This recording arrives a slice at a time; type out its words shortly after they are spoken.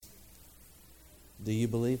Do you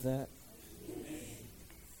believe that?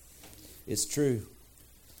 It's true.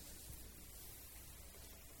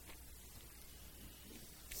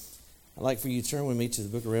 I'd like for you to turn with me to the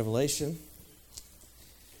book of Revelation.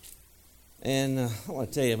 And I want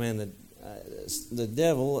to tell you, man, the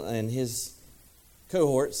devil and his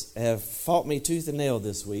cohorts have fought me tooth and nail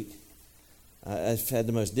this week. I've had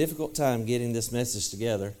the most difficult time getting this message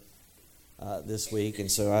together this week,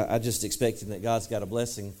 and so I just expecting that God's got a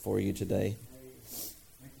blessing for you today.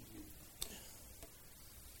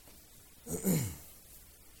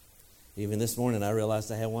 Even this morning, I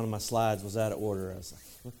realized I had one of my slides was out of order. I was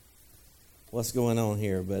like, what's going on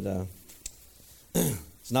here? But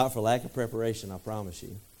it's not for lack of preparation, I promise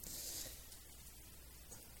you.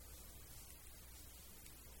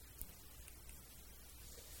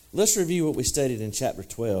 Let's review what we studied in chapter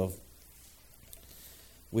 12.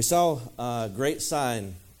 We saw a great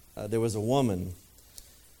sign. There was a woman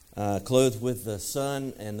clothed with the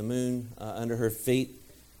sun and the moon under her feet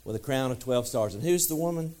with a crown of 12 stars. And who's the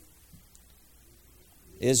woman?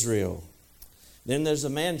 Israel. Then there's a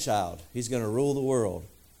man-child. He's going to rule the world,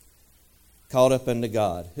 called up unto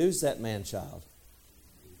God. Who's that man-child?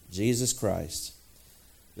 Jesus Christ.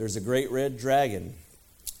 There's a great red dragon,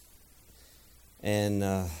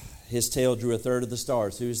 and his tail drew a third of the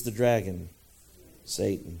stars. Who's the dragon?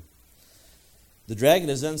 Satan. The dragon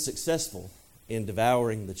is unsuccessful in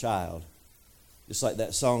devouring the child, just like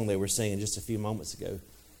that song they were singing just a few moments ago.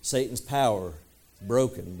 Satan's power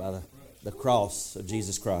broken by the cross of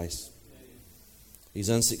Jesus Christ. He's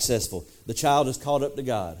unsuccessful. The child is caught up to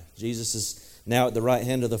God. Jesus is now at the right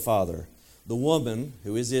hand of the Father. The woman,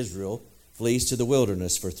 who is Israel, flees to the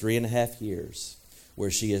wilderness for 3.5 years, where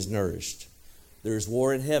she is nourished. There is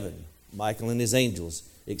war in heaven. Michael and his angels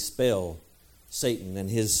expel Satan and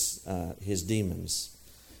his demons.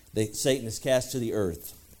 Satan is cast to the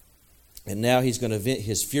earth. And now he's going to vent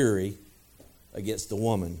his fury against the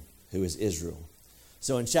woman, who is Israel.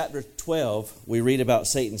 So in chapter 12, we read about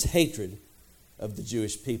Satan's hatred of the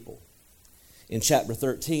Jewish people. In chapter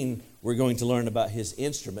 13, we're going to learn about his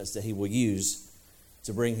instruments that he will use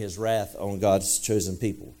to bring his wrath on God's chosen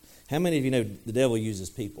people. How many of you know the devil uses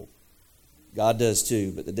people? God does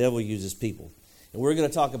too, but the devil uses people. And we're going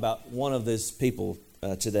to talk about one of those people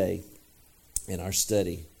today in our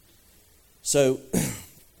study. So,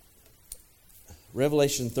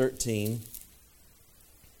 Revelation 13.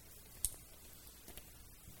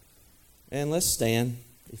 And let's stand,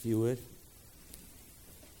 if you would.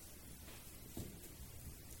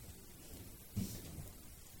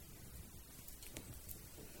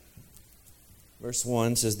 Verse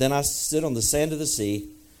 1 says, Then I stood on the sand of the sea,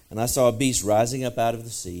 and I saw a beast rising up out of the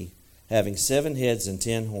sea, having 7 heads and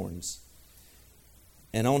 10 horns,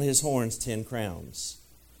 and on his horns 10 crowns,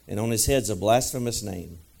 and on his heads a blasphemous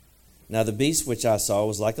name. Now the beast which I saw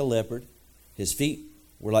was like a leopard, his feet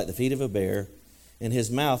were like the feet of a bear, and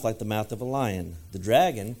his mouth like the mouth of a lion. The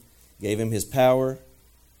dragon gave him his power,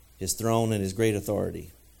 his throne, and his great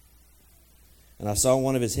authority. And I saw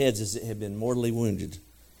one of his heads as it had been mortally wounded,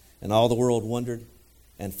 and all the world wondered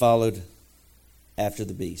and followed after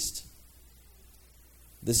the beast.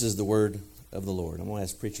 This is the word of the Lord. I'm going to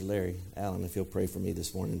ask Preacher Larry Allen if he'll pray for me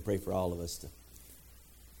this morning and pray for all of us to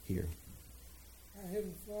hear. Our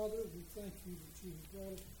Heavenly Father, we thank you that you have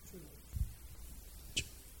brought us to church.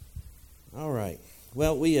 All right.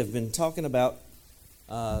 Well, we have been talking about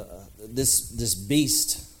this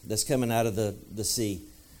beast that's coming out of the sea.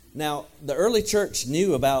 Now, the early church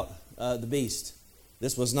knew about the beast.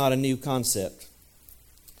 This was not a new concept.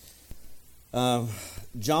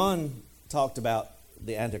 John talked about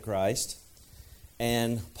the Antichrist,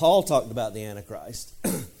 and Paul talked about the Antichrist,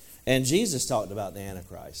 and Jesus talked about the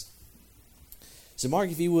Antichrist. So, Mark,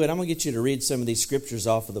 if you would, I'm going to get you to read some of these scriptures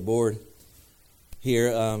off of the board here,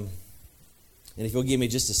 and if you'll give me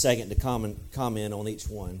just a second to comment on each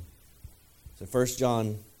one. So, 1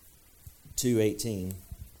 John 2:18.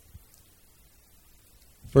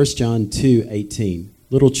 1 John 2:18.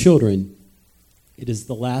 Little children, it is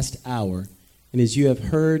the last hour, and as you have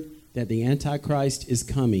heard that the Antichrist is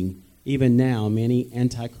coming, even now many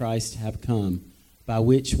Antichrists have come, by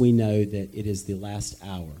which we know that it is the last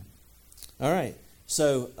hour. All right.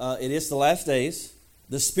 So it is the last days.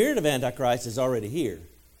 The spirit of Antichrist is already here,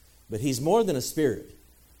 but he's more than a spirit.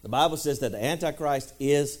 The Bible says that the Antichrist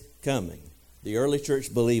is coming. The early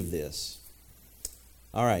church believed this.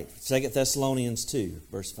 All right. 2 Thessalonians 2,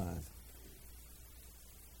 verse 5.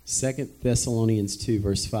 2 Thessalonians 2,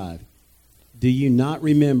 verse 5. Do you not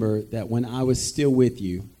remember that when I was still with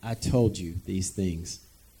you, I told you these things?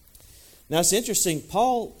 Now, it's interesting.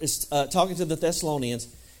 Paul is talking to the Thessalonians.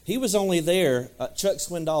 He was only there, Chuck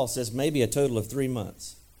Swindoll says, maybe a total of 3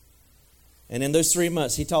 months. And in those 3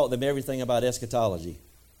 months, he taught them everything about eschatology.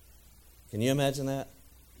 Can you imagine that?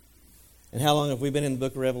 And how long have we been in the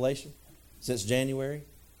book of Revelation? Since January?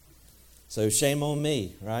 So shame on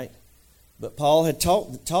me, right? But Paul had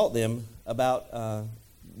taught them about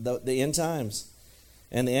the end times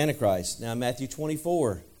and the Antichrist. Now, Matthew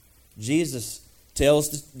 24, Jesus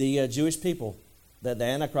tells the Jewish people that the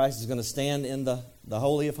Antichrist is going to stand in the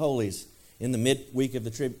Holy of Holies in the midweek of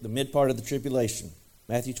the mid part of the tribulation.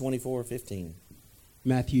 Matthew 24:15.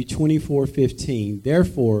 Matthew 24:15.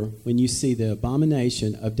 Therefore, when you see the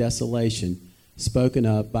abomination of desolation spoken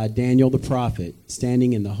of by Daniel the prophet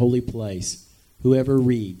standing in the holy place, whoever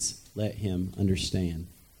reads, let him understand.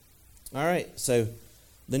 All right, so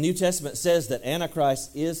the New Testament says that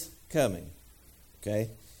Antichrist is coming, okay?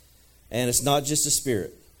 And it's not just a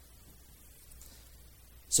spirit.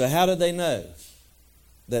 So how did they know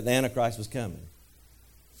that the Antichrist was coming?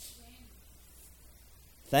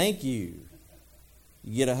 Thank you.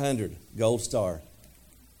 You get 100, gold star.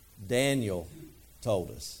 Daniel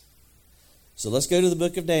told us. So let's go to the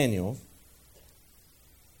book of Daniel.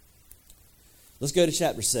 Let's go to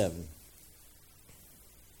chapter 7.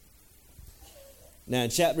 Now in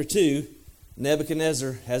chapter 2,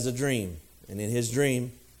 Nebuchadnezzar has a dream. And in his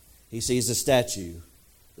dream, he sees a statue.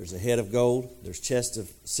 There's a head of gold. There's chest of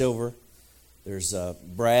silver. There's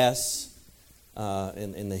brass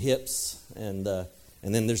in the hips. And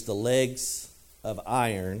then there's the legs of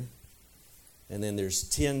iron. And then there's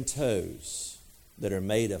 10 toes that are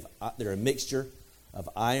made of, they're a mixture of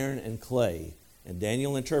iron and clay. And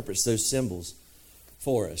Daniel interprets those symbols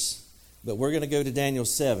for us. But we're going to go to Daniel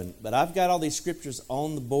 7. But I've got all these scriptures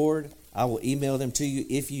on the board. I will email them to you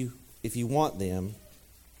if you want them.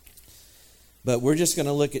 But we're just going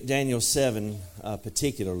to look at Daniel 7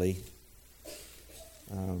 particularly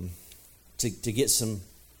to get some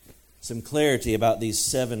clarity about these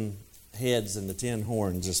 7 heads and the 10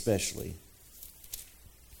 horns especially.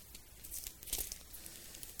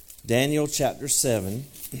 Daniel chapter 7.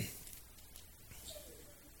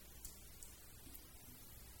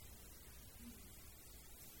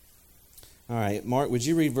 All right, Mark, would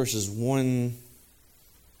you read verses 1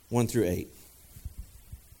 through 8?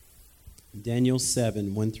 Daniel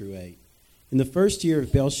 7, 1 through 8. In the first year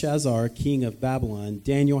of Belshazzar, king of Babylon,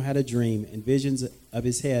 Daniel had a dream and visions of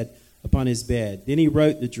his head upon his bed. Then he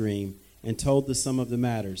wrote the dream and told the sum of the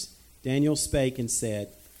matters. Daniel spake and said,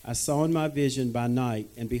 I saw in my vision by night,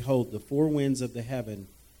 and behold, the 4 winds of the heaven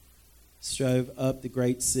strove up the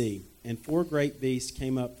great sea, and 4 great beasts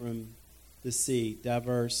came up from the sea,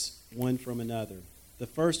 diverse one from another. The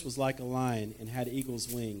first was like a lion, and had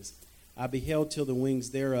eagle's wings. I beheld till the wings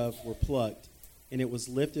thereof were plucked, and it was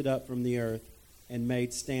lifted up from the earth, and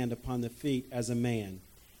made stand upon the feet as a man.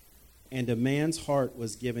 And a man's heart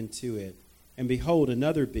was given to it. And behold,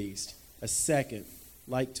 another beast, a second,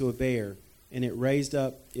 like to a bear, and it raised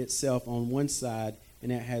up itself on one side,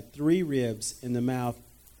 and it had 3 ribs in the mouth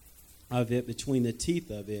of it between the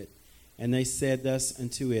teeth of it. And they said thus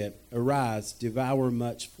unto it, Arise, devour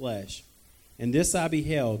much flesh. And this I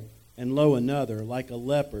beheld, and lo, another, like a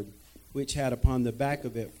leopard, which had upon the back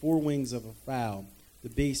of it 4 wings of a fowl. The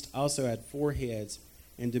beast also had 4 heads,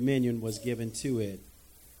 and dominion was given to it.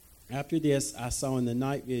 After this I saw in the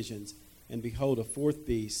night visions, and behold, a 4th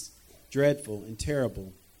beast, dreadful and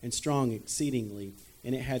terrible, and strong exceedingly,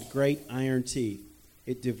 and it had great iron teeth.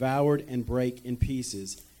 It devoured and brake in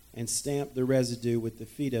pieces, and stamped the residue with the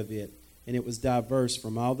feet of it, and it was diverse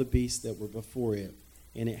from all the beasts that were before it,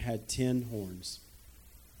 and it had 10 horns.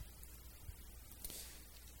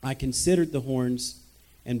 I considered the horns,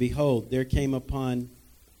 and behold, there came up among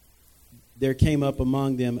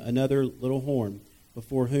them another little horn,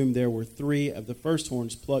 before whom there were 3 of the first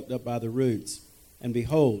horns plucked up by the roots. And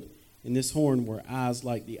behold, in this horn were eyes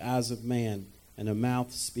like the eyes of man, and a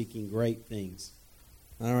mouth speaking great things.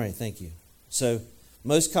 All right, thank you. So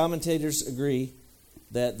most commentators agree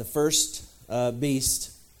that the first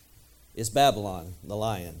beast is Babylon, the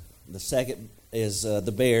lion. The second is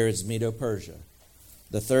the bear, is Medo-Persia.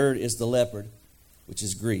 The third is the leopard, which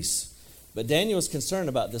is Greece. But Daniel is concerned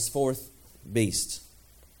about this 4th beast.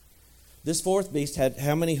 This 4th beast had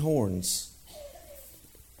how many horns?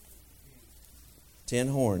 10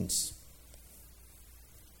 horns.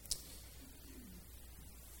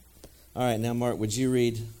 All right, now Mark, would you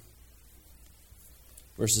read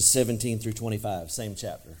verses 17 through 25, same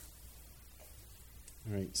chapter.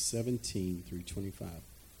 All right, 17 through 25.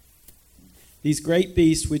 These great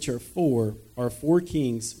beasts which are 4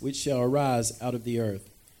 kings which shall arise out of the earth.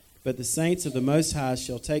 But the saints of the Most High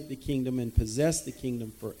shall take the kingdom and possess the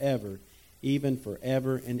kingdom forever, even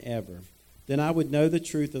forever and ever. Then I would know the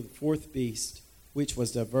truth of the fourth beast, which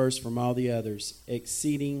was diverse from all the others,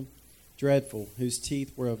 exceeding dreadful, whose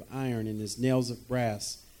teeth were of iron and his nails of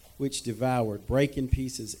brass, which devoured, brake in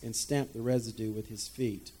pieces, and stamped the residue with his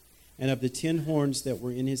feet. And of the 10 horns that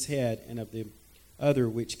were in his head, and of the other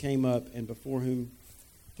which came up, and before whom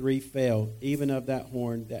 3 fell, even of that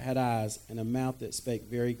horn that had eyes, and a mouth that spake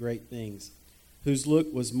very great things, whose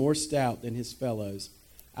look was more stout than his fellows.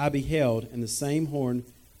 I beheld, and the same horn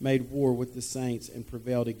made war with the saints, and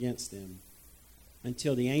prevailed against them,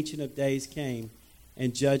 until the Ancient of Days came,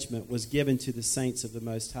 and judgment was given to the saints of the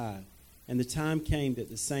Most High. And the time came that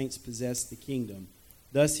the saints possessed the kingdom.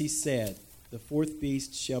 Thus he said, the fourth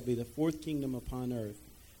beast shall be the fourth kingdom upon earth,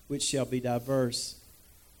 which shall be diverse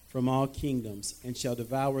from all kingdoms, and shall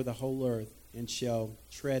devour the whole earth, and shall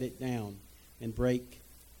tread it down, and break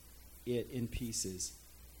it in pieces.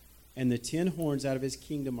 And the 10 horns out of his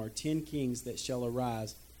kingdom are 10 kings that shall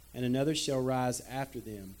arise, and another shall rise after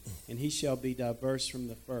them, and he shall be diverse from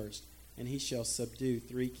the first, and he shall subdue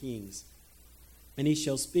 3 kings. And he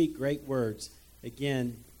shall speak great words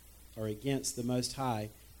against the Most High,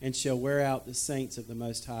 and shall wear out the saints of the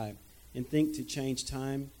Most High, and think to change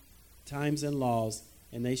times and laws,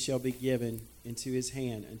 and they shall be given into his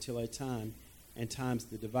hand until a time, and times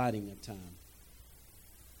the dividing of time.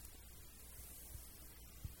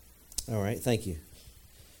 All right, thank you.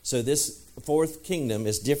 So this fourth kingdom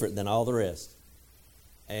is different than all the rest.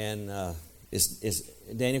 And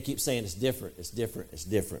Daniel keeps saying it's different, it's different, it's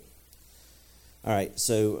different. All right,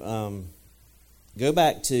 so go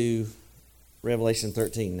back to Revelation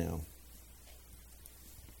 13 now.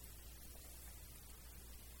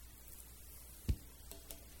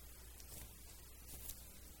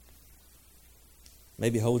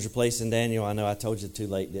 Maybe hold your place in Daniel. I know I told you too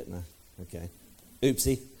late, didn't I? Okay.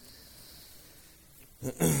 Oopsie.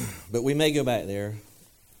 But we may go back there.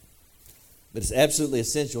 But it's absolutely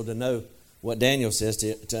essential to know what Daniel says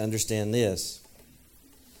to understand this.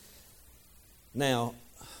 Now,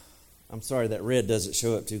 I'm sorry that red doesn't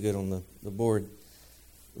show up too good on the board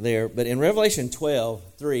there. But in Revelation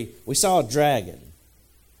 12:3, we saw a dragon,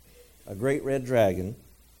 a great red dragon.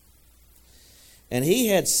 And he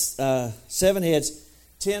had 7 heads,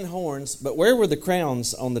 10 horns. But where were the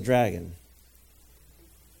crowns on the dragon?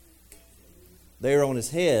 They were on his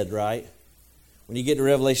head, right? When you get to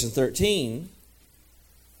Revelation 13,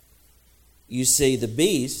 you see the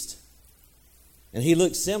beast, and he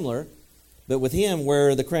looks similar, but with him, where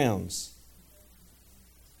are the crowns?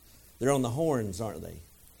 They're on the horns, aren't they?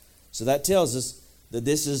 So that tells us that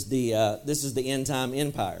this is the end time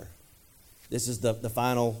empire. This is the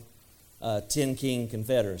final 10 king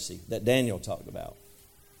confederacy that Daniel talked about.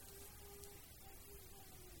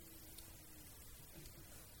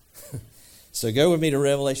 So go with me to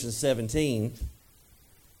Revelation 17,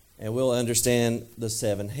 and we'll understand the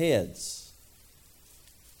 7 heads.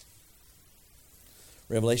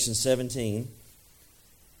 Revelation 17.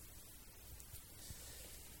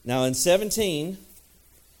 Now in 17,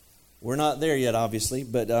 we're not there yet, obviously,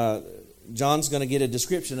 but John's going to get a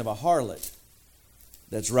description of a harlot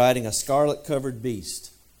that's riding a scarlet-covered beast.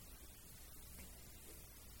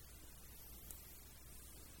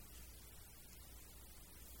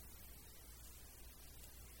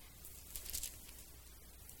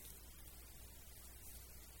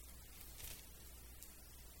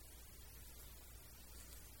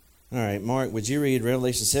 All right, Mark, would you read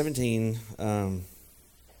Revelation 17,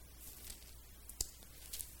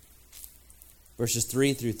 verses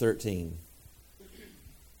 3 through 13?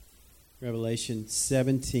 Revelation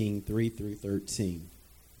 17, 3 through 13.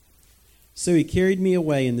 So he carried me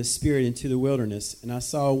away in the Spirit into the wilderness, and I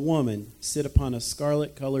saw a woman sit upon a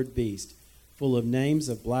scarlet-colored beast, full of names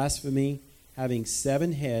of blasphemy, having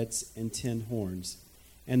 7 heads and 10 horns.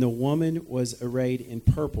 And the woman was arrayed in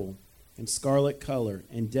purple and scarlet color,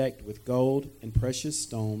 and decked with gold and precious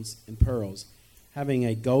stones and pearls, having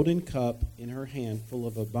a golden cup in her hand full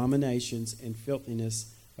of abominations and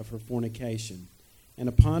filthiness of her fornication. And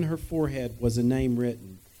upon her forehead was a name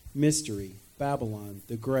written, Mystery, Babylon,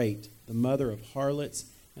 the Great, the mother of harlots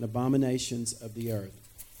and abominations of the earth.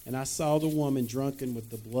 And I saw the woman drunken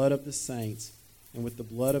with the blood of the saints and with the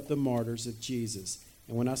blood of the martyrs of Jesus.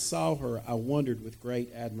 And when I saw her, I wondered with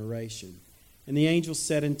great admiration. And the angel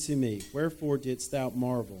said unto me, Wherefore didst thou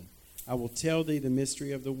marvel? I will tell thee the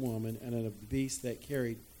mystery of the woman and of the beast that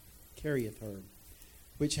carrieth her,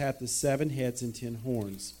 which hath the 7 heads and 10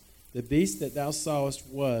 horns. The beast that thou sawest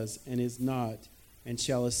was and is not, and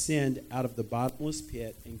shall ascend out of the bottomless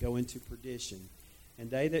pit and go into perdition.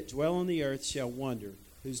 And they that dwell on the earth shall wonder,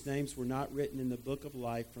 whose names were not written in the book of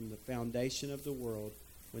life from the foundation of the world,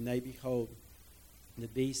 when they behold the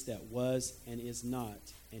beast that was and is not,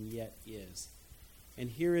 and yet is. And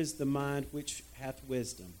here is the mind which hath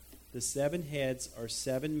wisdom. The 7 heads are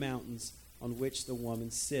 7 mountains on which the woman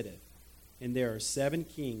sitteth. And there are 7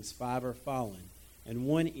 kings, 5 are fallen, and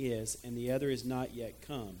one is, and the other is not yet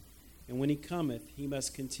come. And when he cometh, he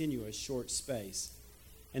must continue a short space.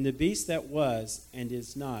 And the beast that was and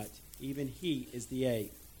is not, even he is the 8th,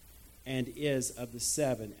 and is of the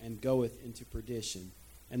 7, and goeth into perdition.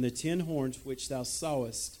 And the 10 horns which thou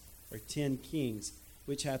sawest are 10 kings,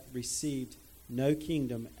 which hath received no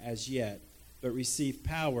kingdom as yet, but receive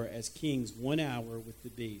power as kings 1 hour with the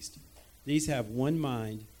beast. These have one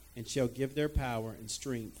mind, and shall give their power and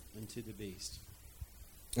strength unto the beast.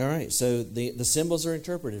 All right, so the symbols are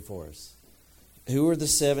interpreted for us. Who are the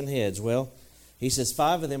 7 heads? Well, he says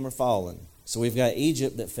 5 of them are fallen. So we've got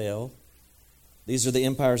Egypt that fell. These are the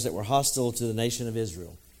empires that were hostile to the nation of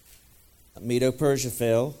Israel. Medo-Persia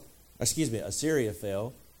fell. Assyria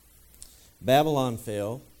fell. Babylon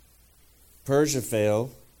fell. Persia fell.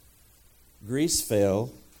 Greece fell.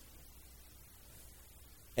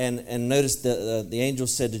 And notice the angel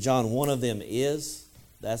said to John, one of them is.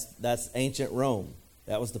 That's ancient Rome.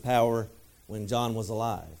 That was the power when John was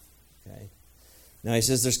alive. Okay. Now he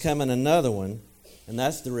says there's coming another one, and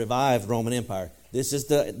that's the revived Roman Empire. This is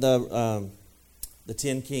the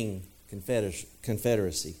 10 king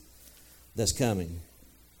confederacy that's coming.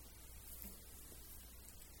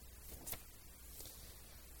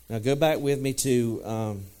 Now go back with me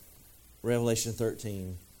to Revelation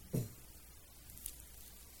 13.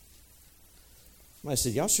 Somebody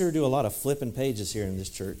said, y'all sure do a lot of flipping pages here in this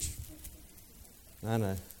church. I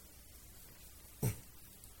know.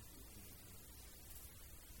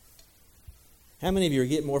 How many of you are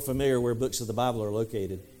getting more familiar where books of the Bible are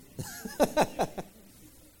located?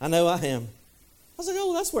 I know I am. I was like,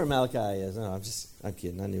 oh, that's where Malachi is. No, I'm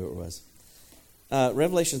kidding. I knew it was.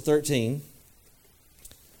 Revelation 13.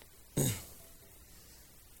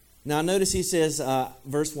 Now notice he says,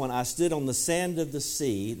 verse 1, I stood on the sand of the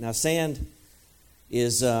sea. Now sand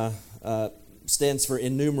is stands for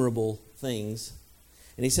innumerable things.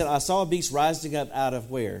 And he said, I saw a beast rising up out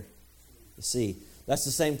of where? The sea. That's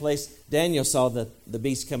the same place Daniel saw the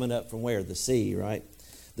beast coming up from where? The sea, right?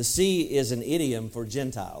 The sea is an idiom for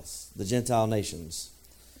Gentiles, the Gentile nations.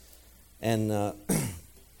 And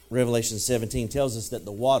Revelation 17 tells us that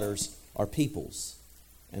the waters are peoples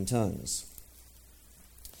and tongues.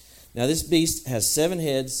 Now this beast has 7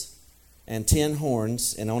 heads and 10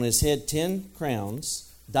 horns, and on his head 10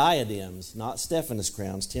 crowns, diadems, not Stephanus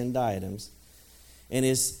crowns, 10 diadems. And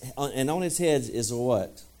on his head is a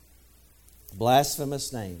what?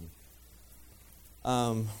 Blasphemous name.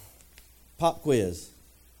 Pop quiz.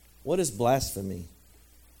 What is blasphemy?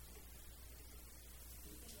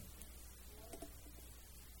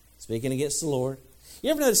 Speaking against the Lord.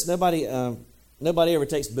 You ever notice nobody ever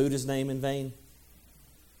takes Buddha's name in vain?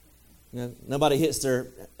 You know, nobody hits their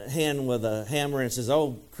hand with a hammer and says,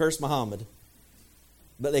 oh, curse Muhammad.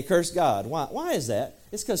 But they curse God. Why is that?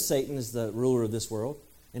 It's because Satan is the ruler of this world,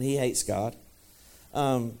 and he hates God.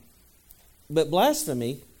 But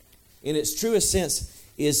blasphemy, in its truest sense,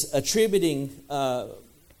 is attributing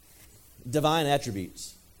divine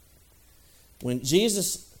attributes. When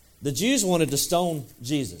the Jews wanted to stone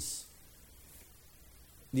Jesus.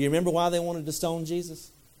 Do you remember why they wanted to stone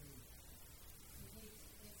Jesus?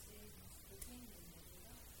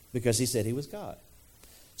 Because he said he was God.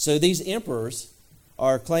 So these emperors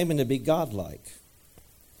are claiming to be godlike.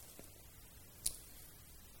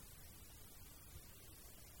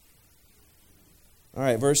 All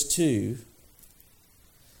right, verse 2.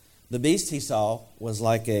 The beast he saw was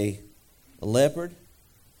like a leopard.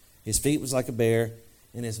 His feet was like a bear,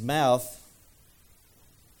 and his mouth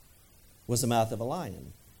was the mouth of a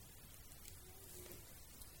lion.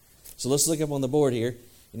 So let's look up on the board here,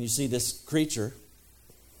 and you see this creature.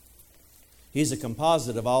 He's a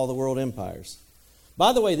composite of all the world empires.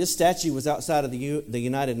 By the way, this statue was outside of the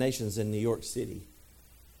United Nations in New York City.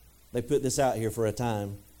 They put this out here for a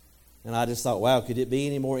time, and I just thought, wow, could it be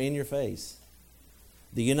any more in your face?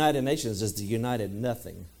 The United Nations is the united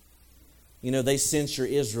nothing. You know, they censure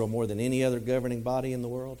Israel more than any other governing body in the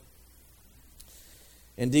world.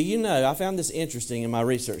 And do you know, I found this interesting in my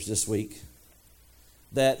research this week,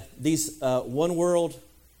 that these one world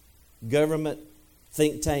government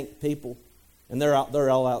think tank people, and they're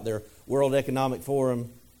all out there, World Economic Forum,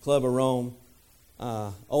 Club of Rome,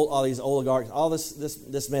 all these oligarchs, all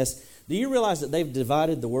this mess. Do you realize that they've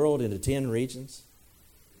divided the world into 10 regions?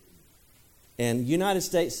 And United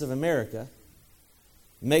States of America,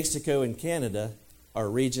 Mexico, and Canada are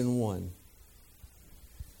region 1.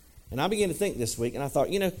 And I began to think this week, and I thought,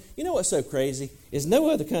 you know what's so crazy? Is no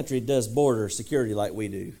other country does border security like we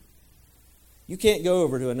do. You can't go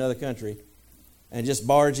over to another country and just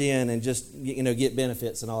barge in and just, get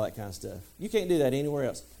benefits and all that kind of stuff. You can't do that anywhere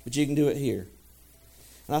else, but you can do it here.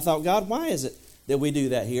 And I thought, God, why is it that we do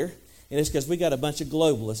that here? And it's because we got a bunch of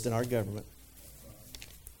globalists in our government.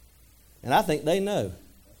 And I think they know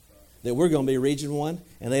that we're going to be Region 1,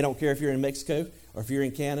 and they don't care if you're in Mexico or if you're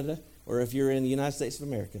in Canada or if you're in the United States of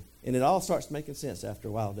America. And it all starts making sense after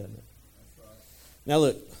a while, doesn't it? That's right. Now,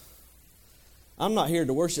 look, I'm not here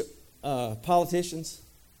to worship politicians,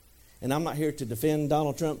 and I'm not here to defend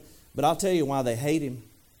Donald Trump, but I'll tell you why they hate him.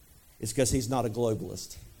 It's because he's not a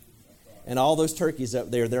globalist. And all those turkeys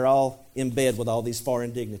up there, they're all in bed with all these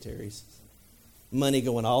foreign dignitaries. Money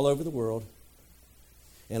going all over the world.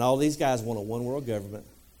 And all these guys want a one-world government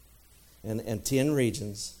and 10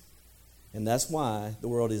 regions. And that's why the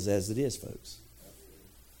world is as it is, folks.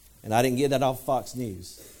 And I didn't get that off Fox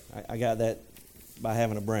News. I got that by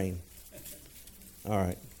having a brain. All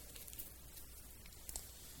right.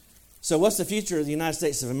 So what's the future of the United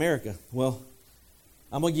States of America? Well,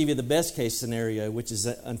 I'm going to give you the best case scenario, which is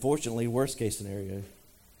unfortunately worst case scenario.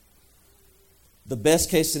 The best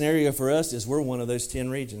case scenario for us is we're one of those 10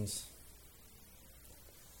 regions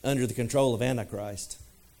under the control of Antichrist.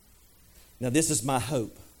 Now, this is my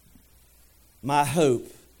hope. My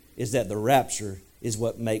hope is that the rapture is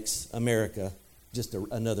what makes America just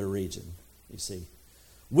another region, you see.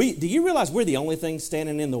 Do you realize we're the only thing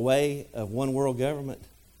standing in the way of one world government?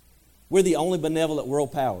 We're the only benevolent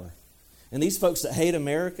world power. And these folks that hate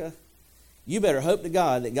America, you better hope to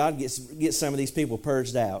God that God gets some of these people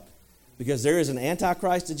purged out, because there is an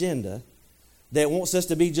Antichrist agenda that wants us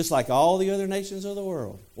to be just like all the other nations of the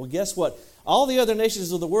world. Well, guess what? All the other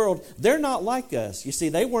nations of the world, they're not like us. You see,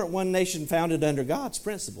 they weren't one nation founded under God's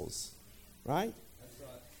principles, right? That's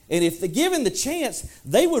right. And if they're given the chance,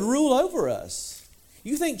 they would rule over us.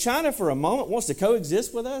 You think China for a moment wants to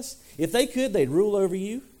coexist with us? If they could, they'd rule over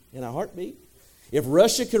you in a heartbeat. If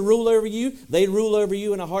Russia could rule over you, they'd rule over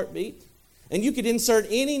you in a heartbeat. And you could insert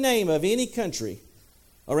any name of any country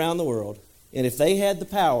around the world, and if they had the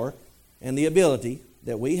power and the ability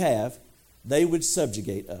that we have, they would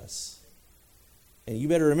subjugate us. And you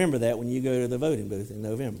better remember that when you go to the voting booth in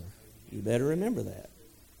November. You better remember that.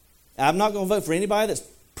 I'm not going to vote for anybody that's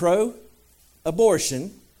pro-abortion.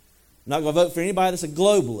 I'm not going to vote for anybody that's a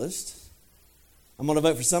globalist. I'm going to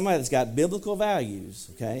vote for somebody that's got biblical values,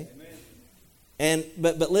 okay? Amen.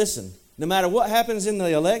 But listen, no matter what happens in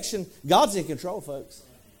the election, God's in control, folks.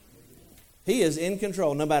 He is in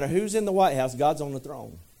control. No matter who's in the White House, God's on the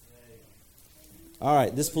throne. All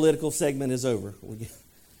right, this political segment is over. We're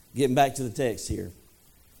getting back to the text here.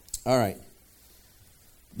 All right.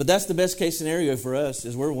 But that's the best case scenario for us,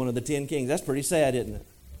 is we're one of the 10 kings. That's pretty sad, isn't it?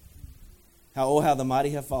 How the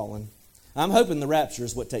mighty have fallen. I'm hoping the rapture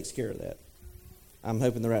is what takes care of that. I'm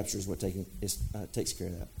hoping the rapture is what takes care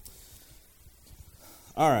of that.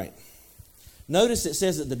 All right. Notice it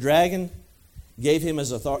says that the dragon gave him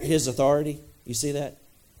his authority. You see that?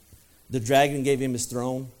 The dragon gave him his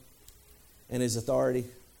throne and his authority.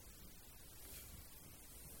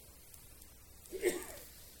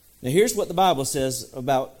 Now here's what the Bible says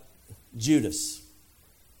about Judas.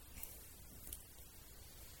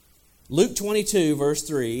 Luke 22, verse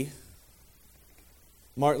 3.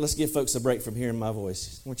 Mark, let's give folks a break from hearing my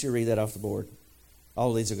voice. I want you to read that off the board. All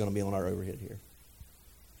of these are going to be on our overhead here.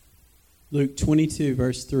 Luke 22,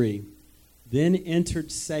 verse 3. Then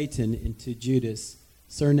entered Satan into Judas,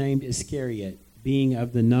 surnamed Iscariot, being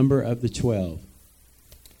of the number of the 12.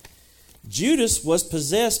 Judas was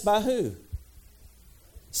possessed by who?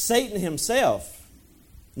 Satan himself,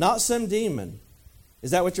 not some demon.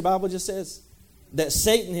 Is that what your Bible just says? That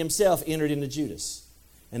Satan himself entered into Judas.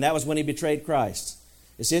 And that was when he betrayed Christ.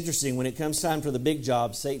 It's interesting, when it comes time for the big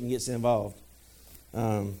job, Satan gets involved.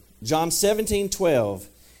 John 17:12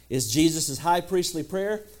 is Jesus' high priestly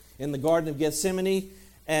prayer in the Garden of Gethsemane.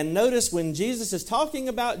 And notice when Jesus is talking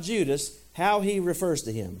about Judas, how he refers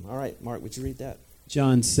to him. All right, Mark, would you read that?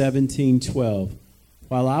 John 17:12.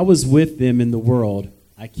 While I was with them in the world,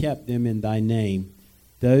 I kept them in thy name.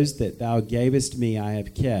 Those that thou gavest me I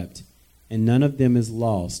have kept, and none of them is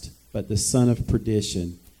lost, but the son of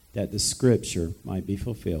perdition, that the scripture might be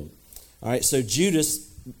fulfilled. All right, so Judas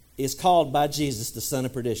is called by Jesus the son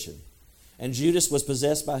of perdition. And Judas was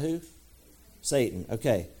possessed by who? Satan.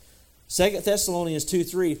 Okay. 2 Thessalonians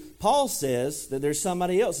 2:3, Paul says that there's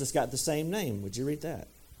somebody else that's got the same name. Would you read that?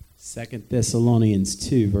 2 Thessalonians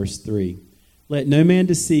 2, verse 3. Let no man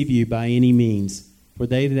deceive you by any means, for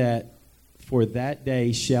that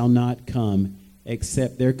day shall not come,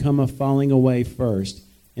 except there come a falling away first,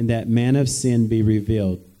 and that man of sin be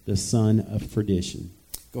revealed, the son of perdition.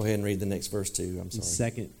 Go ahead and read the next verse too. I'm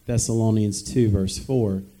sorry. 2 Thessalonians 2, verse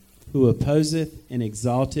 4, who opposeth and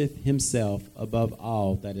exalteth himself above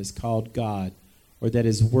all that is called God, or that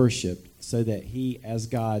is worshipped, so that he as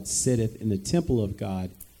God sitteth in the temple of God,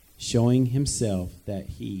 showing himself that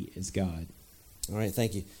he is God. All right,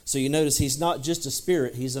 thank you. So you notice he's not just a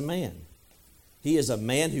spirit, he's a man. He is a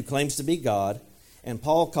man who claims to be God, and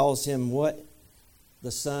Paul calls him what? The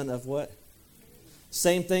son of what?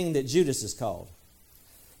 Same thing that Judas is called.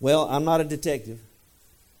 Well, I'm not a detective,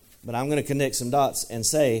 but I'm going to connect some dots and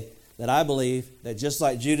say that I believe that just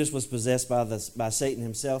like Judas was possessed by Satan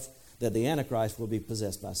himself, that the Antichrist will be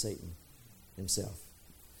possessed by Satan himself.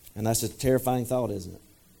 And that's a terrifying thought, isn't it?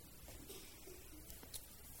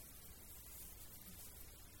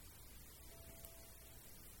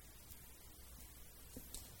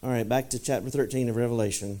 All right, back to chapter 13 of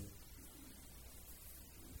Revelation.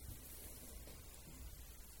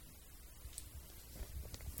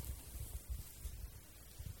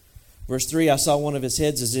 Verse 3, I saw one of his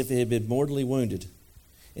heads as if he had been mortally wounded,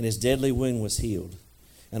 and his deadly wound was healed.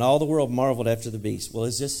 And all the world marveled after the beast. Well,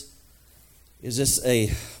 is this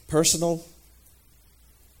a personal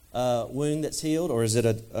wound that's healed, or is it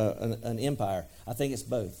an empire? I think it's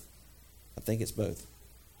both.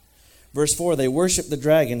 Verse 4, they worshiped the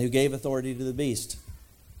dragon who gave authority to the beast.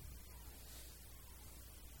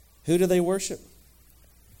 Who do they worship?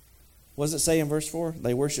 What does it say in verse 4?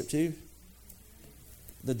 They worship who?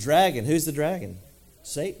 The dragon. Who's the dragon?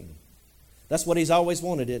 Satan. That's what he's always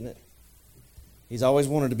wanted, isn't it? He's always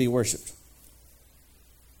wanted to be worshipped.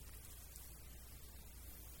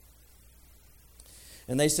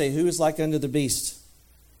 And they say, who is like unto the beast?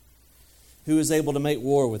 Who is able to make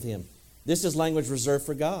war with him? This is language reserved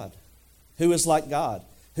for God. Who is like God?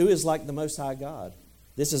 Who is like the Most High God?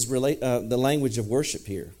 This is the language of worship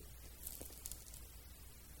here.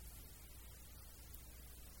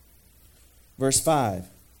 Verse 5.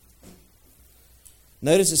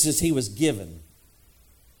 Notice it says he was given.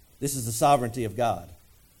 This is the sovereignty of God.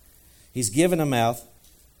 He's given a mouth,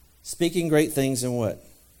 speaking great things and what?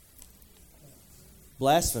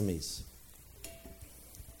 Blasphemies.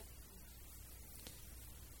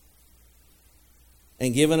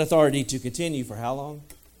 And given authority to continue for how long?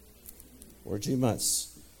 For 2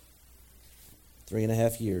 months.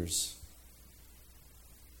 3.5 years.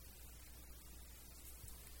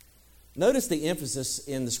 Notice the emphasis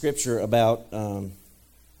in the scripture about the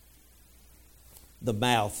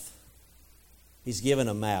mouth. He's given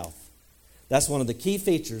a mouth. That's one of the key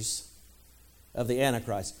features of the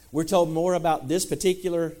Antichrist. We're told more about this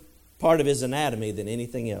particular part of his anatomy than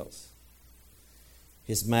anything else.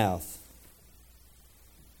 His mouth.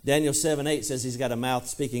 Daniel 7:8 says he's got a mouth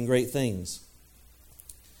speaking great things.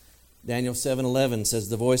 Daniel 7:11 says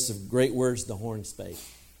the voice of great words the horn spake.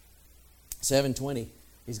 7:20,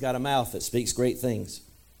 he's got a mouth that speaks great things.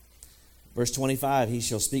 Verse 25, he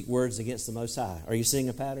shall speak words against the Most High. Are you seeing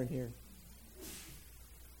a pattern here?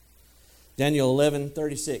 Daniel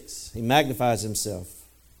 11:36, he magnifies himself.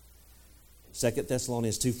 2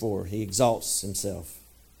 Thessalonians 2:4, he exalts himself.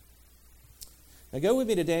 Now go with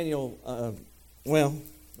me to Daniel,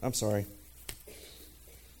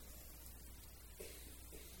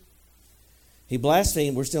 He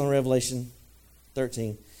blasphemed, we're still in Revelation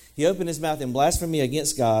 13. He opened his mouth in blasphemy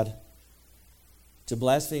against God to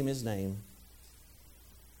blaspheme his name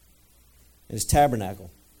and his tabernacle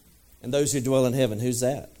and those who dwell in heaven. Who's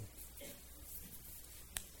that?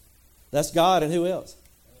 That's God, and who else?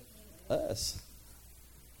 Us.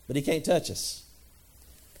 But he can't touch us.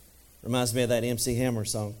 Reminds me of that MC Hammer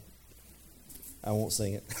song. I won't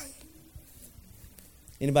sing it.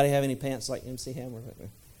 Anybody have any pants like MC Hammer right there?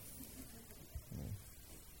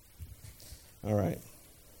 All right.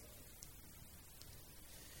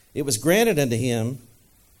 It was granted unto him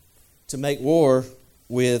to make war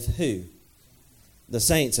with who? The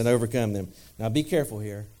saints, and overcome them. Now be careful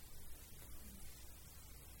here.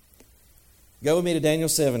 Go with me to Daniel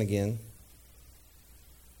 7 again.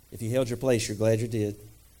 If you held your place, you're glad you did.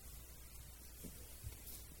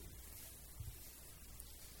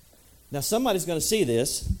 Now somebody's going to see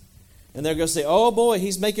this, and they're going to say, oh boy,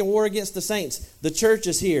 he's making war against the saints. The church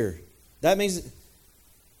is here. That means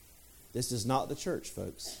this is not the church,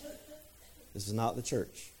 folks. This is not the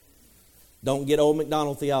church. Don't get old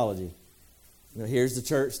McDonald theology. You know, here's the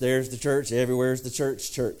church, there's the church, everywhere's the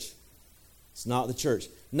church. It's not the church.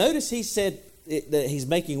 Notice he said that he's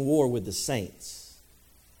making war with the saints,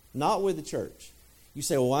 not with the church. You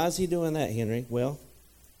say, well, why is he doing that, Henry? Well,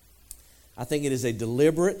 I think it is a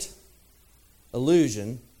deliberate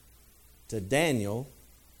allusion to Daniel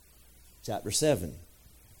chapter 7.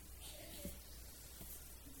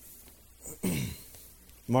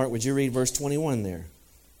 Mark, would you read verse 21 there?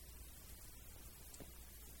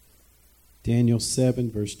 Daniel 7,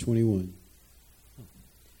 verse 21.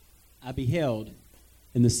 I beheld,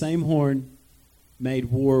 and the same horn made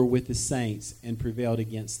war with the saints and prevailed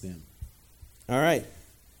against them. All right.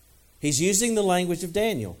 He's using the language of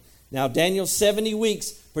Daniel. Now, Daniel's 70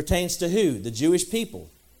 weeks pertains to who? The Jewish people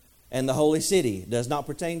and the holy city. It does not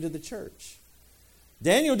pertain to the church.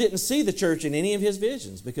 Daniel didn't see the church in any of his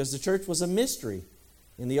visions because the church was a mystery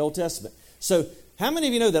in the Old Testament. So, how many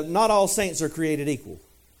of you know that not all saints are created equal?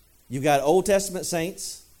 You've got Old Testament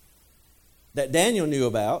saints that Daniel knew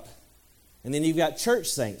about, and then you've got church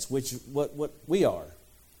saints, which what we are.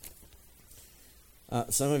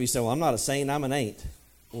 Some of you say, well, I'm not a saint, I'm an ain't.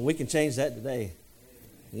 Well, we can change that today.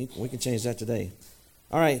 We can change that today.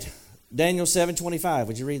 All right, Daniel 7:25.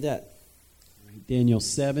 Would you read that? Daniel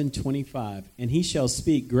 7:25. And he shall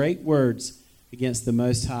speak great words against the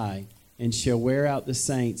Most High, and shall wear out the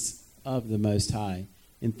saints of the Most High,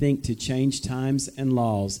 and think to change times and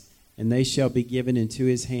laws, and they shall be given into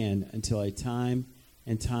his hand until a time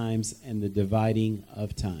and times and the dividing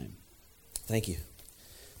of time. Thank you.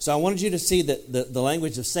 So I wanted you to see that the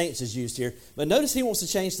language of saints is used here. But notice he wants to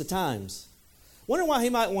change the times. Wonder why he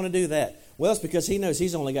might want to do that. Well, it's because he knows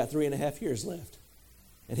he's only got 3.5 years left.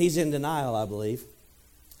 And he's in denial, I believe.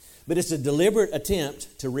 But it's a deliberate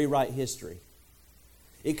attempt to rewrite history.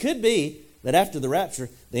 It could be that after the rapture,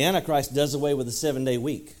 the Antichrist does away with the 7-day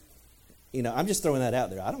week. You know, I'm just throwing that out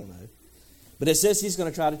there. I don't know. But it says he's going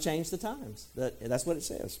to try to change the times. That's what it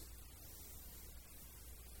says.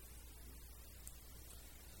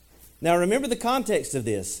 Now remember the context of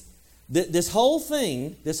this. This whole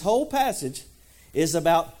thing, this whole passage is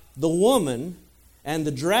about the woman, and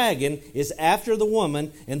the dragon is after the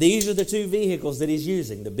woman, and these are the two vehicles that he's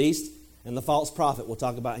using, the beast and the false prophet. We'll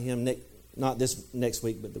talk about him not this next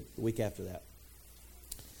week, but the week after that.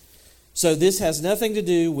 So this has nothing to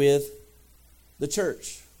do with the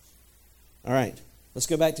church. All right, let's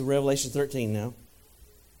go back to Revelation 13 now.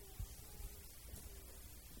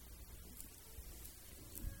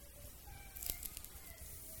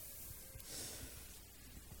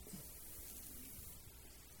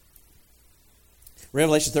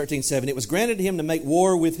 Revelation 13:7. It was granted to him to make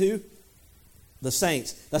war with who? The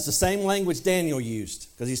saints. That's the same language Daniel used,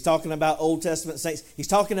 because he's talking about Old Testament saints. He's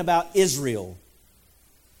talking about Israel.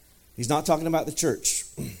 He's not talking about the church.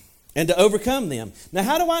 And to overcome them. Now,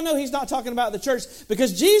 how do I know he's not talking about the church?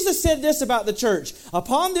 Because Jesus said this about the church.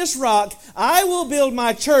 Upon this rock I will build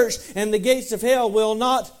my church, and the gates of hell will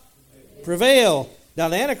not prevail. Now,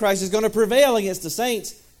 the Antichrist is going to prevail against the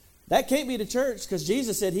saints. That can't be the church, because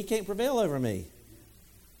Jesus said he can't prevail over me.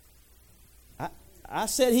 I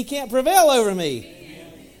said he can't prevail over me.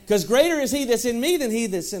 Because greater is he that's in me than he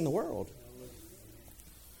that's in the world.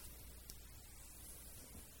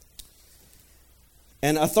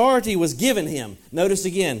 And authority was given him. Notice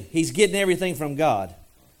again, he's getting everything from God.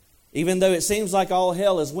 Even though it seems like all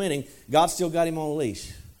hell is winning, God still got him on a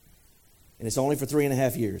leash. And it's only for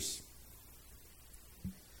 3.5 years.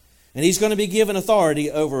 And he's going to be given authority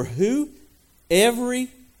over who? Every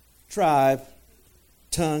tribe,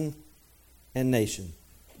 tongue, and nation.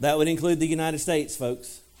 That would include the United States,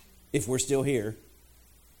 folks, if we're still here.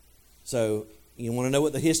 So you want to know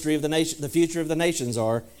what the history of the nation, the future of the nations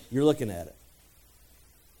are, you're looking at it.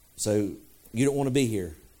 So you don't want to be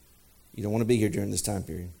here. You don't want to be here during this time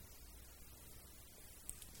period.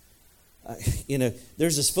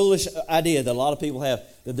 There's this foolish idea that a lot of people have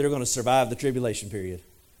that they're going to survive the tribulation period.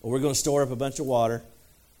 Or we're going to store up a bunch of water.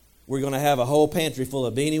 We're going to have a whole pantry full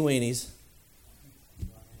of beanie weenies.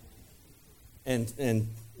 And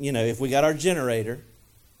if we got our generator,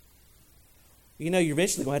 you're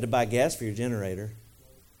eventually going to have to buy gas for your generator.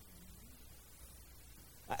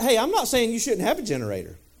 Hey, I'm not saying you shouldn't have a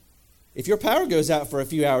generator. If your power goes out for a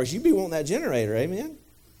few hours, you'd be wanting that generator, amen?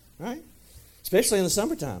 Right? Especially in the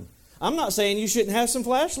summertime. I'm not saying you shouldn't have some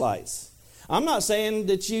flashlights. I'm not saying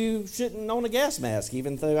that you shouldn't own a gas mask,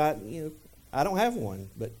 even though I don't have one.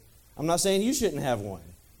 But I'm not saying you shouldn't have one.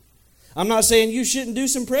 I'm not saying you shouldn't do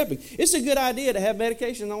some prepping. It's a good idea to have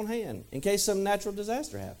medication on hand in case some natural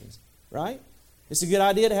disaster happens, right? It's a good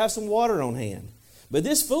idea to have some water on hand. But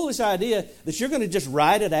this foolish idea that you're going to just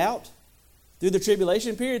ride it out through the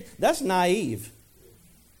tribulation period, that's naive.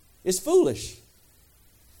 It's foolish.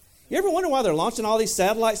 You ever wonder why they're launching all these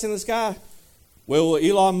satellites in the sky? Well,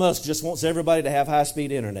 Elon Musk just wants everybody to have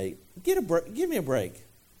high-speed internet. Give me a break.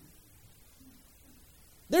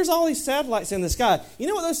 There's all these satellites in the sky. You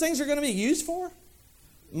know what those things are going to be used for?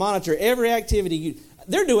 Monitor every activity.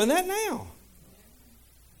 They're doing that now.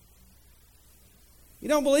 You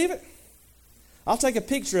don't believe it? I'll take a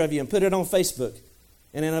picture of you and put it on Facebook.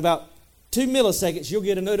 And in about 2 milliseconds, you'll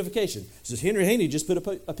get a notification. It says, Henry Haney just put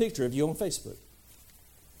a picture of you on Facebook.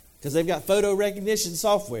 Because they've got photo recognition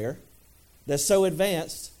software that's so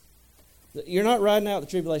advanced that you're not riding out the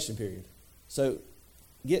tribulation period. So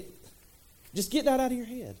just get that out of your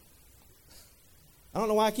head. I don't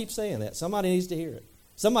know why I keep saying that. Somebody needs to hear it.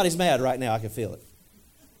 Somebody's mad right now. I can feel it.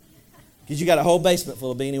 Because you got a whole basement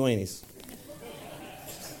full of beanie weenies.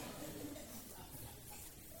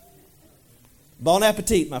 Bon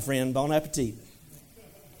appetit, my friend. Bon appetit.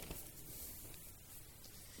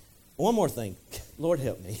 One more thing. Lord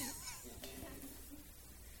help me.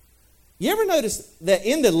 You ever notice that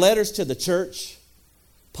in the letters to the church,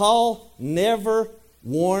 Paul never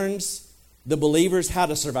warns the believers how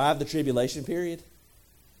to survive the tribulation period?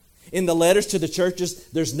 In the letters to the churches,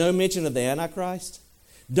 there's no mention of the Antichrist.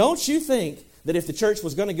 Don't you think that if the church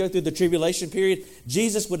was going to go through the tribulation period,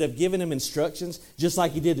 Jesus would have given them instructions just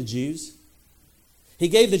like he did the Jews? He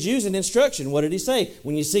gave the Jews an instruction. What did he say?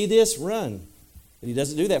 When you see this, run. But he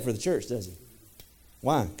doesn't do that for the church, does he?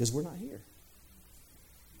 Why? Because we're not here.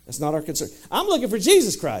 That's not our concern. I'm looking for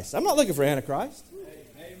Jesus Christ. I'm not looking for Antichrist.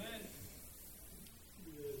 Amen.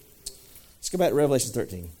 Let's go back to Revelation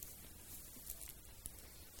 13.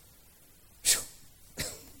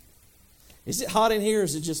 Is it hot in here or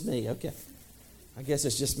is it just me? Okay. I guess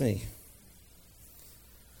it's just me.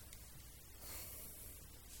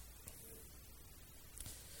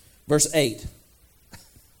 Verse 8.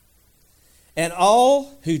 And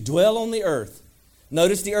all who dwell on the earth,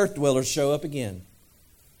 notice the earth dwellers show up again,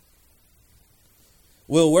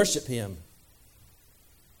 will worship him,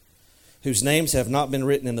 whose names have not been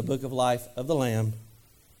written in the book of life of the Lamb,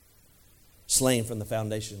 slain from the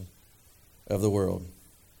foundation of the world.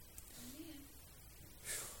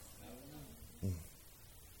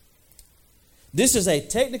 This is a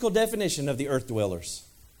technical definition of the earth dwellers.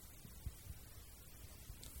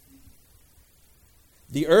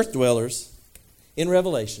 The earth dwellers in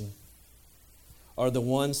Revelation are the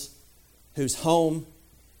ones whose home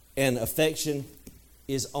and affection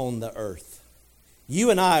is on the earth.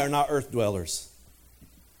 You and I are not earth dwellers.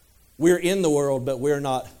 We're in the world, but we're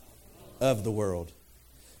not of the world.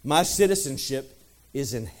 My citizenship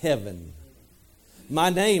is in heaven. My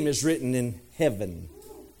name is written in heaven.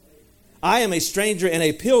 I am a stranger and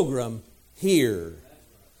a pilgrim here.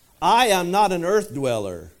 I am not an earth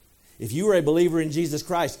dweller. If you are a believer in Jesus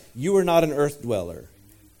Christ, you are not an earth dweller.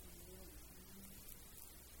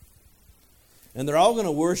 And they're all going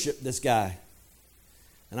to worship this guy.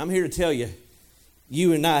 And I'm here to tell you,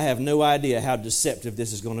 you and I have no idea how deceptive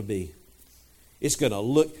this is going to be. It's going to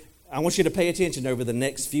look, I want you to pay attention over the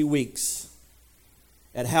next few weeks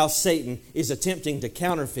at how Satan is attempting to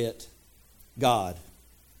counterfeit God.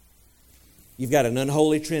 You've got an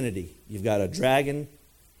unholy trinity. You've got a dragon,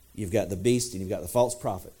 you've got the beast, and you've got the false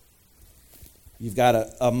prophet. You've got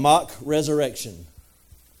a mock resurrection.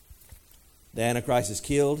 The Antichrist is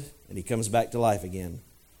killed, and he comes back to life again.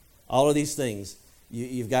 All of these things,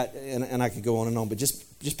 you've got, and I could go on and on, but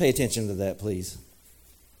just pay attention to that, please.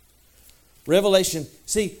 Revelation,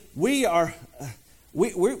 see, we're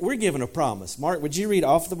given a promise. Mark, would you read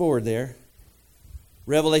off the board there?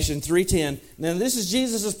 Revelation 3:10. Now, this is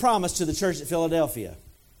Jesus' promise to the church at Philadelphia.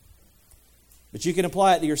 But you can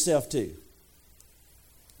apply it to yourself too.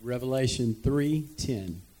 Revelation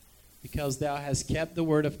 3:10. Because thou hast kept the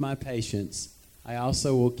word of my patience, I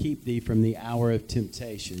also will keep thee from the hour of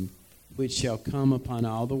temptation, which shall come upon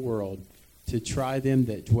all the world, to try them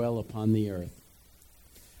that dwell upon the earth.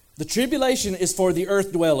 The tribulation is for the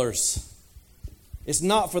earth dwellers. It's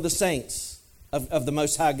not for the saints of the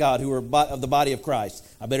Most High God who are of the body of Christ.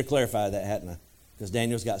 I better clarify that, hadn't I? Because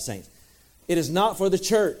Daniel's got saints. It is not for the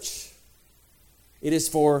church. It is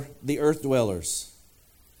for the earth dwellers.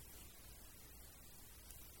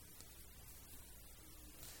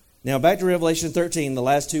 Now back to Revelation 13, the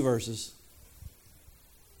last two verses.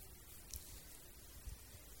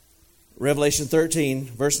 Revelation 13,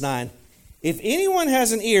 verse 9. If anyone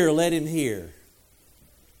has an ear, let him hear.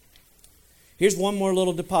 Here's one more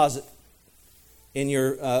little deposit in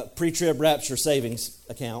your pre-trib rapture savings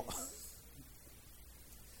account.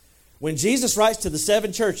 When Jesus writes to the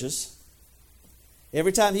 7 churches,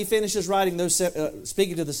 every time he finishes writing those,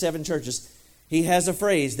 speaking to the 7 churches, he has a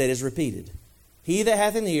phrase that is repeated. He that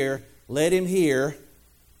hath an ear, let him hear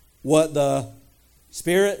what the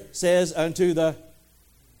Spirit says unto the,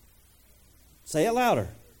 say it louder,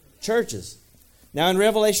 churches. Now in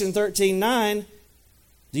Revelation 13:9,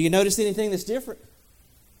 do you notice anything that's different?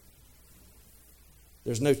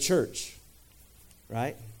 There's no church,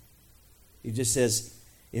 right? He just says,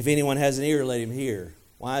 if anyone has an ear, let him hear.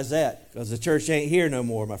 Why is that? Because the church ain't here no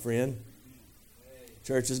more, my friend.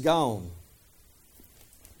 Church is gone.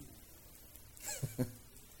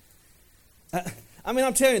 I mean,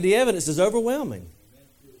 I'm telling you, the evidence is overwhelming.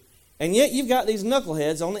 And yet you've got these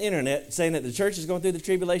knuckleheads on the internet saying that the church is going through the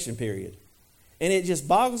tribulation period. And it just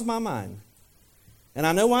boggles my mind. And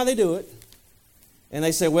I know why they do it. And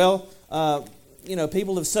they say, well,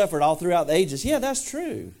 people have suffered all throughout the ages. Yeah, that's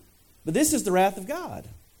true. But this is the wrath of God.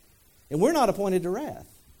 And we're not appointed to wrath.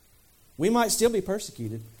 We might still be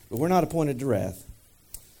persecuted, but we're not appointed to wrath.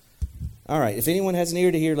 All right, if anyone has an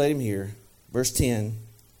ear to hear, let him hear. Verse 10.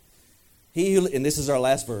 And this is our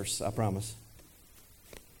last verse, I promise.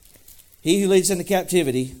 He who leads into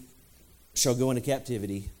captivity shall go into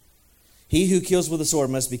captivity. He who kills with a sword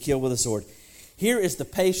must be killed with a sword. Here is the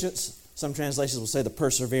patience. Some translations will say the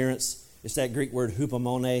perseverance. It's that Greek word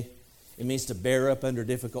hupomone. It means to bear up under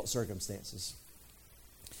difficult circumstances.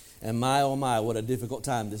 And my, oh my, what a difficult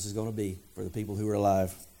time this is going to be for the people who are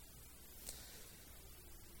alive.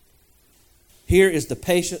 Here is the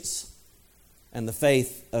patience and the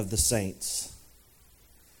faith of the saints.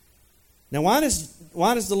 Now, why does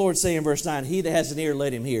the Lord say in verse 9, he that has an ear,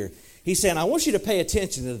 let him hear? He's saying, I want you to pay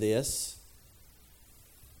attention to this.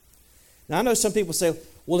 Now, I know some people say,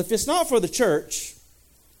 well, if it's not for the church,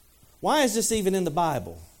 why is this even in the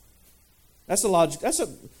Bible? That's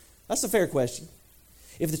a fair question.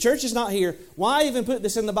 If the church is not here, why even put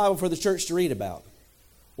this in the Bible for the church to read about?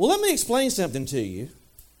 Well, let me explain something to you.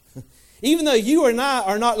 Even though you and I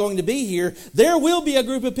are not going to be here, there will be a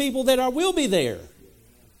group of people that will be there.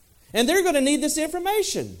 And they're going to need this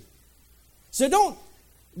information. So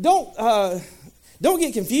don't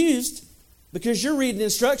get confused because you're reading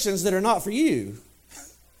instructions that are not for you.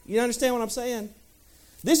 You understand what I'm saying?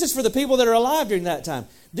 This is for the people that are alive during that time.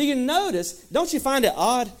 Do you notice, don't you find it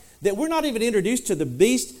odd that we're not even introduced to the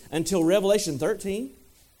beast until Revelation 13?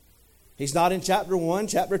 He's not in chapter 1,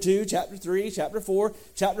 chapter 2, chapter 3, chapter 4,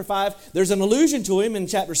 chapter 5. There's an allusion to him in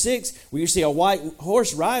chapter 6 where you see a white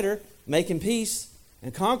horse rider making peace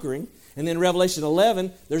and conquering. And then Revelation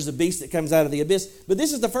 11, there's a beast that comes out of the abyss. But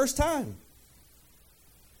this is the first time.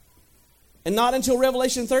 And not until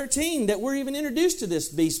Revelation 13 that we're even introduced to this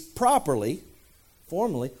beast properly,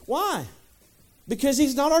 formally. Why? Because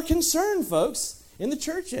he's not our concern, folks, in the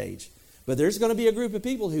church age. But there's going to be a group of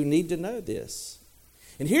people who need to know this.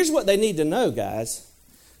 And here's what they need to know, guys.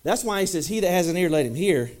 That's why he says, he that has an ear, let him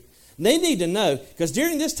hear. They need to know, because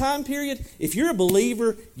during this time period, if you're a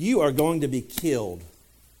believer, you are going to be killed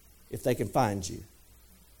if they can find you.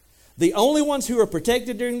 The only ones who are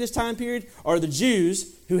protected during this time period are the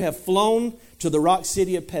Jews who have flown to the rock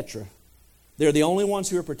city of Petra. They're the only ones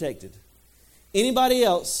who are protected. Anybody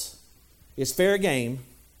else is fair game.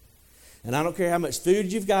 And I don't care how much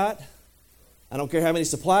food you've got. I don't care how many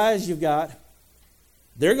supplies you've got.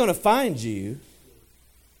 They're going to find you.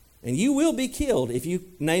 And you will be killed if you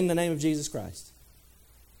name the name of Jesus Christ.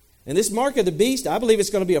 And this mark of the beast, I believe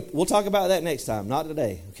it's going to be we'll talk about that next time, not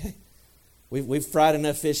today, okay? We've fried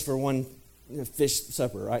enough fish for one fish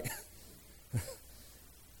supper, right?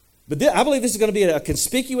 But I believe this is going to be a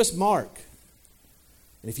conspicuous mark.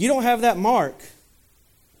 And if you don't have that mark,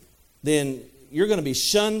 then you're going to be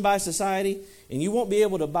shunned by society and you won't be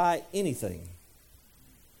able to buy anything.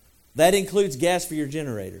 That includes gas for your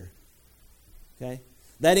generator. Okay?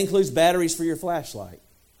 That includes batteries for your flashlight.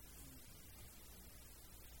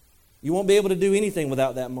 You won't be able to do anything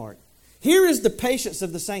without that mark. Here is the patience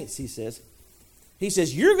of the saints, he says. He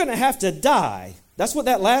says, you're going to have to die. That's what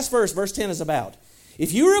that last verse, verse 10, is about.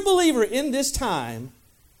 If you're a believer in this time,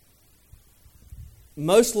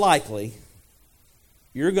 most likely,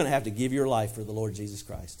 you're going to have to give your life for the Lord Jesus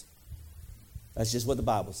Christ. That's just what the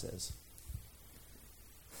Bible says.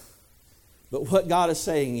 But what God is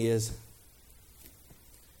saying is,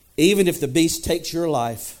 even if the beast takes your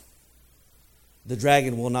life, the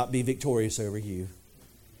dragon will not be victorious over you.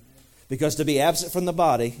 Because to be absent from the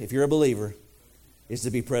body, if you're a believer, is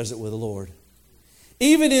to be present with the Lord.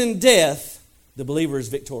 Even in death, the believer is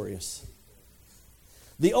victorious.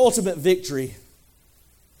 The ultimate victory.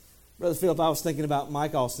 Brother Philip, I was thinking about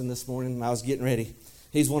Mike Austin this morning when I was getting ready.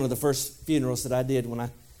 He's one of the first funerals that I did when I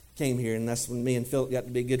came here, and that's when me and Philip got to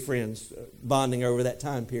be good friends, bonding over that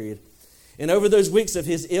time period. And over those weeks of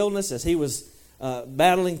his illness, as he was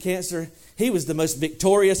battling cancer, he was the most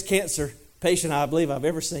victorious cancer patient I believe I've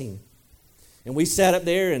ever seen. And we sat up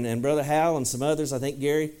there, and Brother Hal and some others, I think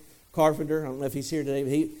Gary Carpenter, I don't know if he's here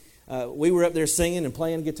today, but we were up there singing and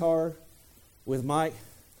playing guitar with Mike.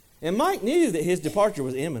 And Mike knew that his departure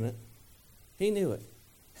was imminent. He knew it.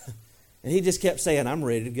 And he just kept saying, I'm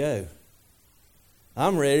ready to go.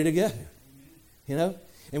 I'm ready to go. You know?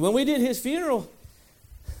 And when we did his funeral,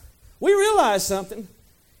 we realized something,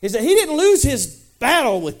 is that he didn't lose his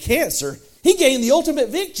battle with cancer, he gained the ultimate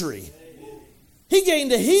victory. He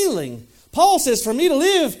gained a healing. Paul says, for me to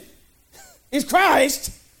live is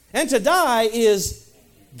Christ, and to die is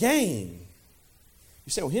gain.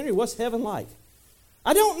 You say, well, Henry, what's heaven like?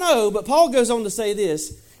 I don't know, but Paul goes on to say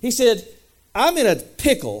this. He said, I'm in a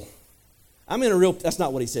pickle. That's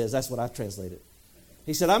not what he says. That's what I translate it.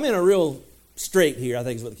 He said, I'm in a real strait here, I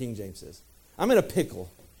think is what the King James says. I'm in a pickle.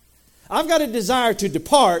 I've got a desire to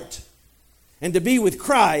depart and to be with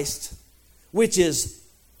Christ, which is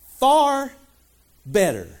far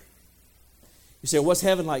better. You say, what's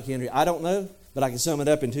heaven like, Henry? I don't know, but I can sum it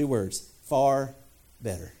up in 2 words. Far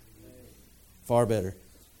better. Far better.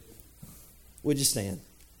 Would you stand?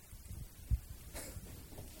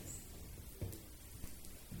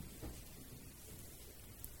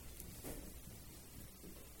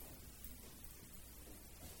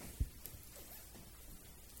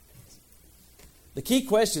 The key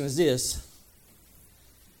question is this.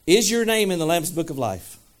 Is your name in the Lamb's Book of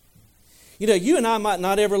Life? You know, you and I might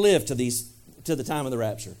not ever live to the time of the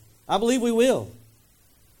rapture. I believe we will.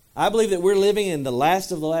 I believe that we're living in the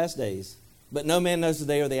last of the last days. But no man knows the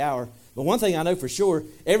day or the hour. But one thing I know for sure,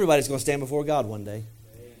 everybody's going to stand before God one day.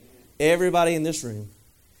 Everybody in this room.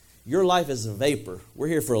 Your life is a vapor. We're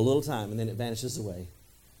here for a little time and then it vanishes away.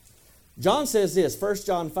 John says this, 1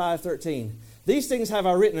 John 5:13. These things have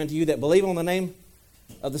I written unto you that believe on the name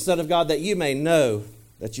of the Son of God, that you may know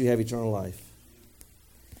that you have eternal life.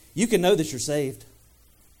 You can know that you're saved.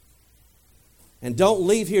 And don't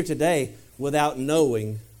leave here today without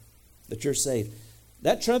knowing that you're saved.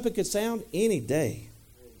 That trumpet could sound any day.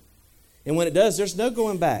 And when it does, there's no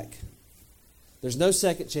going back. There's no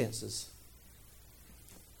second chances.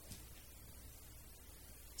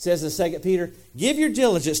 It says in 2 Peter, give your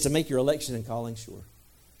diligence to make your election and calling sure.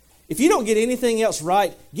 If you don't get anything else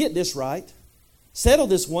right, get this right. Settle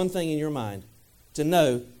this one thing in your mind, to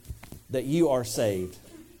know that you are saved.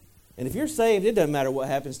 And if you're saved, it doesn't matter what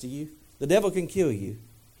happens to you. The devil can kill you,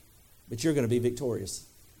 but you're going to be victorious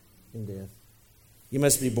in death. You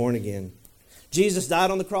must be born again. Jesus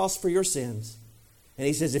died on the cross for your sins. And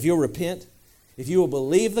he says, if you'll repent, if you will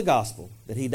believe the gospel, that he